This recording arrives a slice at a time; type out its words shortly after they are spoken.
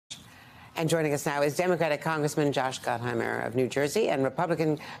And joining us now is Democratic Congressman Josh Gottheimer of New Jersey and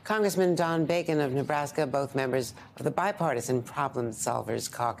Republican Congressman Don Bacon of Nebraska, both members of the bipartisan Problem Solvers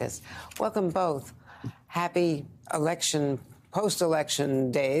Caucus. Welcome both. Happy election,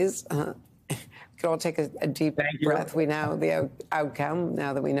 post-election days. We could all take a deep breath. We know the outcome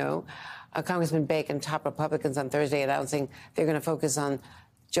now that we know. Congressman Bacon topped Republicans on Thursday, announcing they're going to focus on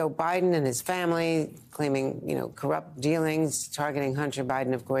Joe Biden and his family, claiming, corrupt dealings, targeting Hunter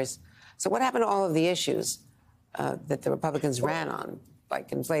Biden, of course. So what happened to all of the issues that the Republicans ran on,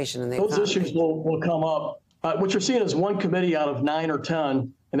 like inflation and the economy? Those issues will come up. What you're seeing is one committee out of 9 or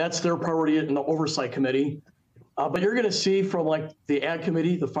 10, and that's their priority in the Oversight Committee. But you're going to see from like the Ag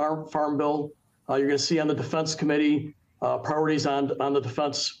Committee, the Farm Bill, you're going to see on the Defense Committee priorities on the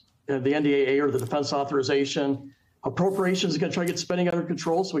defense, the NDAA or the defense authorization. Appropriations is going to try to get spending under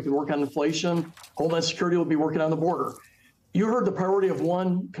control so we can work on inflation. Homeland Security will be working on the border. You heard the priority of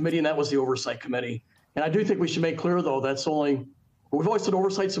one committee, and that was the Oversight Committee. And I do think we should make clear, though, we've always said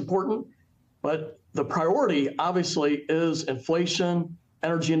oversight's important, but the priority, obviously, is inflation,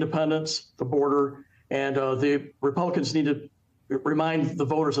 energy independence, the border, and the Republicans need to remind the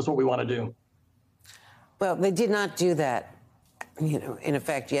voters that's what we want to do. Well, they did not do that, in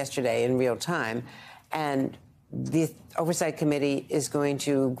effect, yesterday in real time. And the Oversight Committee is going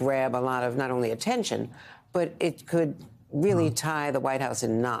to grab a lot of not only attention, but it could really tie the White House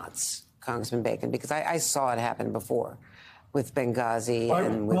in knots, Congressman Bacon, because I saw it happen before with Benghazi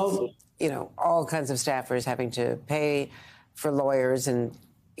and with, all kinds of staffers having to pay for lawyers, and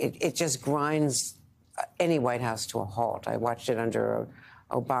it just grinds any White House to a halt. I watched it under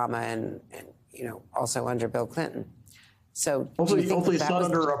Obama and also under Bill Clinton. So hopefully it's not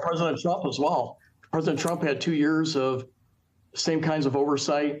under President Trump as well. President Trump had 2 years of same kinds of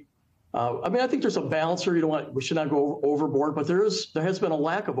oversight. I think there's a balance here. We should not go overboard, but there has been a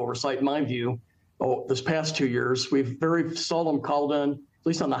lack of oversight, in my view, this past 2 years. We've very seldom called in, at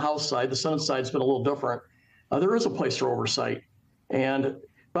least on the House side. The Senate side's been a little different. There is a place for oversight. But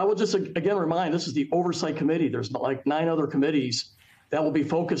I will just, again, remind, this is the Oversight Committee. There's like 9 other committees that will be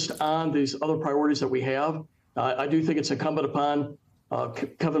focused on these other priorities that we have. I do think it's incumbent upon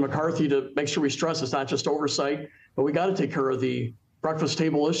Kevin McCarthy to make sure we stress it's not just oversight, but we got to take care of the breakfast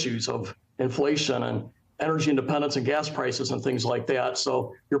table issues of inflation and energy independence and gas prices and things like that.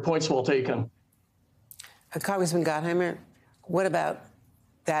 So your point's well taken. Congressman Gottheimer, what about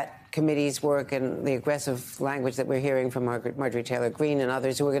that committee's work and the aggressive language that we're hearing from Marjorie Taylor Greene and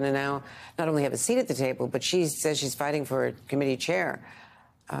others who are going to now not only have a seat at the table, but she says she's fighting for a committee chair?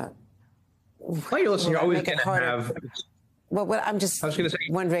 Well, you're always going to have... Well, I'm just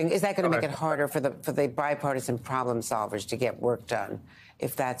wondering, is that going to make it harder for the bipartisan problem solvers to get work done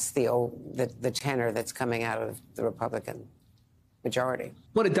if that's the tenor that's coming out of the Republican majority?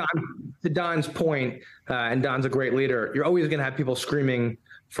 Well, to Don's point, and Don's a great leader, you're always going to have people screaming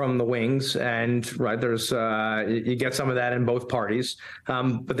from the wings, and there's you get some of that in both parties.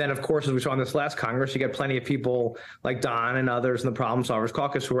 But then, of course, as we saw in this last Congress, you get plenty of people like Don and others in the Problem Solvers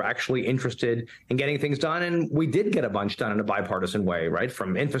Caucus who are actually interested in getting things done. And we did get a bunch done in a bipartisan way, right?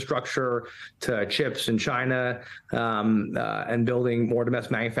 From infrastructure to chips in China and building more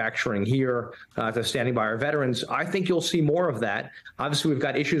domestic manufacturing here to standing by our veterans. I think you'll see more of that. Obviously, we've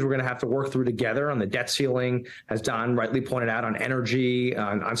got issues we're going to have to work through together on the debt ceiling, as Don rightly pointed out, on energy,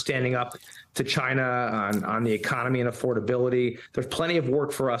 on standing up to China, on the economy and affordability. There's plenty of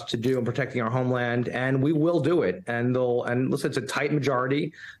work for us to do in protecting our homeland, and we will do it. And listen, it's a tight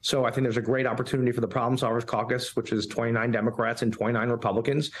majority, so I think there's a great opportunity for the Problem Solvers Caucus, which is 29 Democrats and 29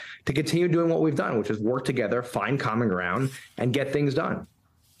 Republicans, to continue doing what we've done, which is work together, find common ground, and get things done.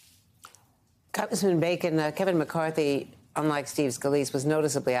 Congressman Bacon, Kevin McCarthy, unlike Steve Scalise, was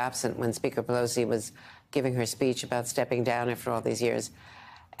noticeably absent when Speaker Pelosi was giving her speech about stepping down after all these years.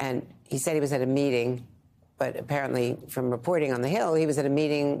 And he said he was at a meeting, but apparently from reporting on the Hill, he was at a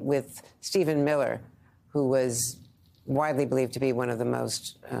meeting with Stephen Miller, who was widely believed to be one of the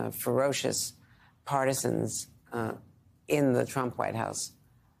most ferocious partisans in the Trump White House.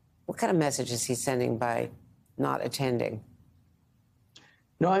 What kind of message is he sending by not attending?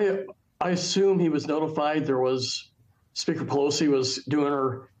 No, I assume he was notified. Speaker Pelosi was doing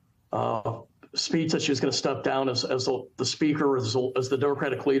her speech that she was going to step down as the speaker, as the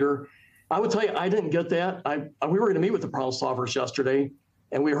Democratic leader. I would tell you, I didn't get that. We were going to meet with the Problem Solvers yesterday,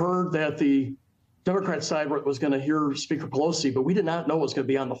 and we heard that the Democrat side was going to hear Speaker Pelosi, but we did not know what was going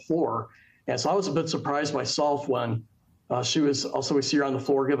to be on the floor. And so I was a bit surprised myself when we see her on the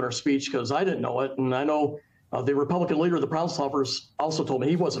floor giving her speech, because I didn't know it. And I know the Republican leader of the Problem Solvers also told me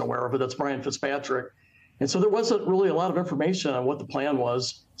he wasn't aware of it. That's Brian Fitzpatrick. And so there wasn't really a lot of information on what the plan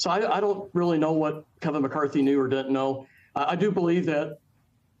was. So I don't really know what Kevin McCarthy knew or didn't know. I do believe that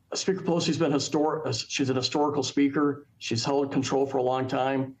Speaker Pelosi's been she's an historical speaker. She's held control for a long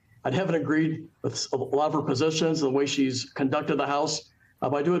time. I haven't agreed with a lot of her positions, the way she's conducted the House.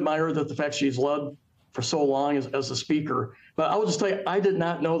 But I do admire that the fact she's led for so long as a speaker. But I will just tell you, I did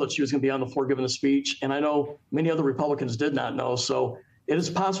not know that she was going to be on the floor giving a speech. And I know many other Republicans did not know. So it is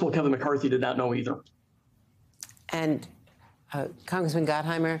possible Kevin McCarthy did not know either. And Congressman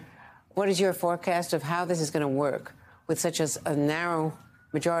Gottheimer, what is your forecast of how this is going to work with such a narrow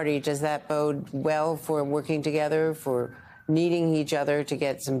majority? Does that bode well for working together, for needing each other to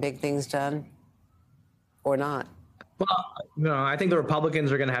get some big things done, or not? Well, no, I think the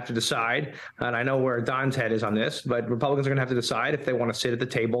Republicans are going to have to decide, and I know where Don's head is on this, but Republicans are going to have to decide if they want to sit at the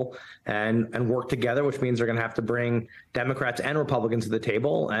table and work together, which means they're going to have to bring Democrats and Republicans to the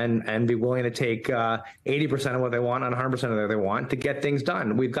table and be willing to take 80% of what they want and 100% of what they want to get things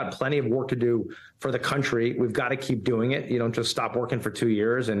done. We've got plenty of work to do for the country. We've got to keep doing it. You don't just stop working for 2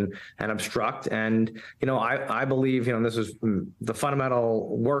 years and obstruct. And, I believe, this is the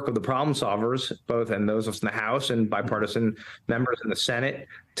fundamental work of the problem solvers, both and those in the House and bipartisan members in the Senate,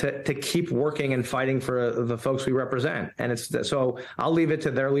 to keep working and fighting for the folks we represent. And so I'll leave it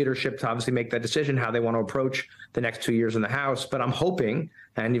to their leadership to obviously make that decision, how they want to approach the next 2 years in the House. But I'm hoping,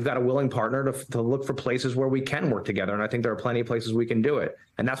 and you've got a willing partner to look for places where we can work together. And I think there are plenty of places we can do it.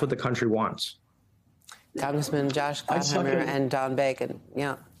 And that's what the country wants. Congressman Josh Gottheimer and Don Bacon.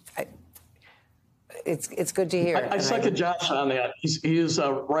 Yeah, it's good to hear. I second Josh on that. He is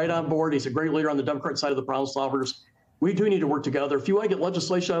right on board. He's a great leader on the Democrat side of the problem solvers. We do need to work together. If you want to get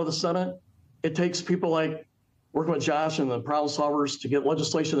legislation out of the Senate, it takes people like working with Josh and the problem solvers to get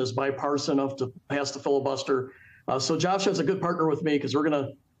legislation that's bipartisan enough to pass the filibuster. So Josh has a good partner with me because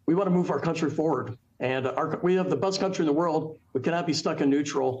we want to move our country forward. And we have the best country in the world. We cannot be stuck in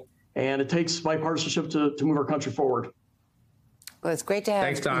neutral. And it takes bipartisanship to move our country forward. Well, it's great to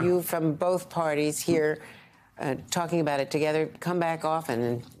have you from both parties here talking about it together. Come back often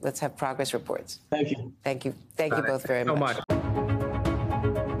and let's have progress reports. Thank you. Thank you. Thank you both very much.